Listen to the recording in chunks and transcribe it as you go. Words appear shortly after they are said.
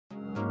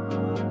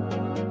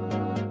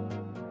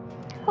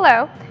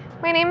Hello,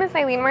 my name is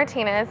Eileen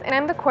Martinez and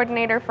I'm the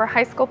coordinator for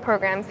high school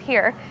programs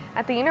here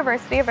at the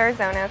University of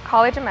Arizona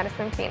College of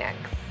Medicine, Phoenix.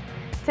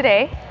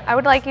 Today, I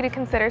would like you to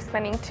consider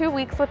spending 2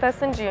 weeks with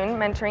us in June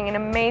mentoring an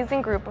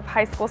amazing group of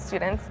high school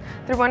students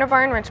through one of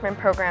our enrichment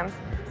programs,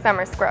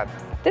 Summer Scrubs.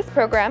 This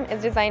program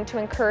is designed to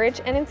encourage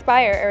and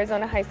inspire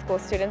Arizona high school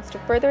students to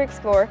further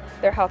explore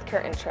their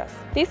healthcare interests.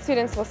 These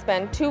students will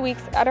spend 2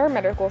 weeks at our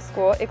medical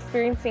school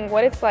experiencing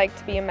what it's like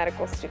to be a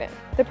medical student.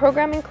 The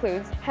program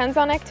includes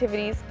hands-on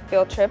activities,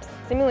 field trips,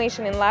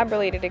 simulation and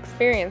lab-related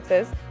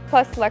experiences,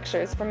 plus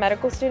lectures for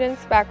medical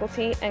students,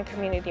 faculty, and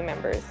community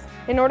members.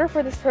 In order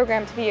for this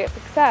program to be a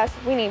success,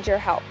 we need your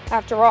help.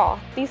 After all,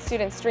 these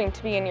students dream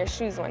to be in your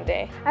shoes one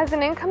day. As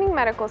an incoming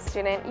medical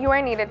student, you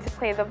are needed to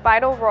play the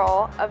vital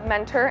role of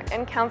mentor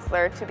and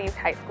counselor to these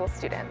high school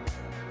students.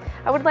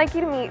 I would like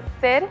you to meet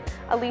Sid,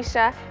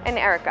 Alicia, and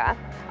Erica.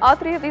 All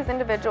 3 of these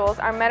individuals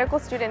are medical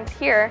students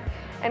here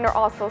and are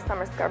also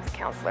Summer Scrubs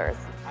counselors.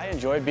 I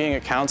enjoyed being a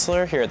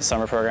counselor here at the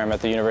summer program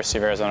at the University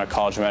of Arizona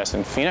College of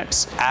Medicine,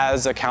 Phoenix.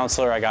 As a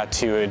counselor, I got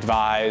to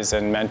advise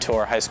and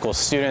mentor high school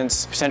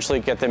students,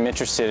 potentially get them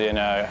interested in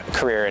a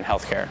career in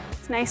healthcare.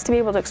 It's nice to be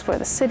able to explore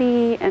the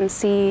city and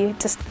see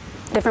just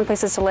different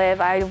places to live.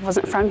 I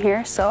wasn't from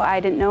here, so I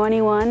didn't know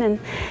anyone, and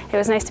it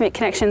was nice to make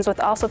connections with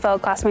also fellow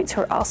classmates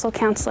who are also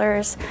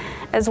counselors,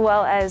 as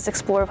well as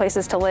explore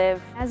places to live.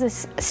 As a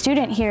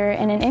student here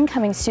and an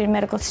incoming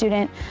medical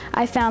student,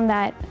 I found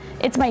that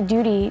it's my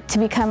duty to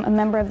become a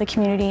member of the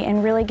community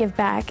and really give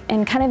back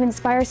and kind of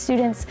inspire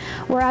students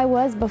where I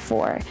was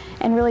before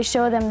and really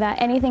show them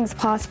that anything's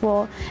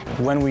possible.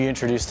 When we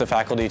introduced the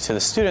faculty to the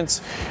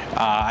students,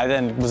 I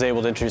then was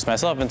able to introduce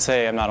myself and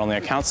say, I'm not only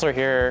a counselor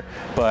here,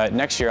 but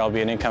next year I'll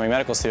be an incoming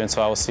medical student, so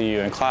I will see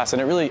you in class.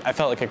 And I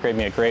felt like it gave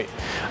me a great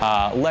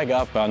leg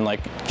up on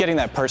getting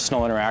that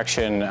personal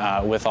interaction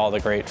with all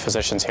the great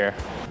physicians here.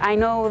 I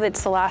know that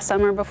it's the last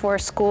summer before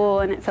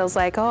school and it feels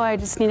like, oh, I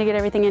just need to get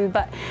everything in,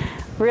 but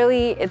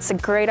really it's a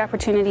great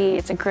opportunity.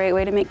 It's a great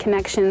way to make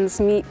connections,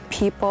 meet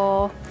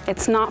people.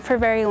 It's not for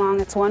very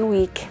long, it's 1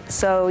 week,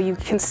 so you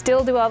can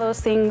still do all those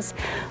things,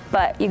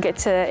 but you get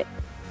to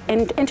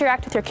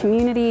interact with your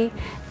community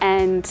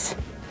and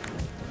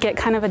get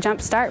kind of a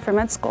jump start for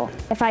med school.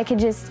 If I could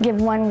just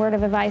give one word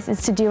of advice,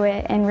 is to do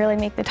it and really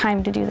make the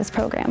time to do this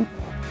program.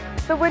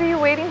 So what are you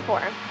waiting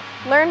for?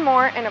 Learn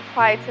more and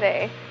apply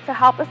today to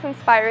help us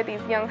inspire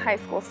these young high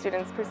school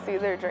students pursue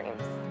their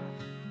dreams.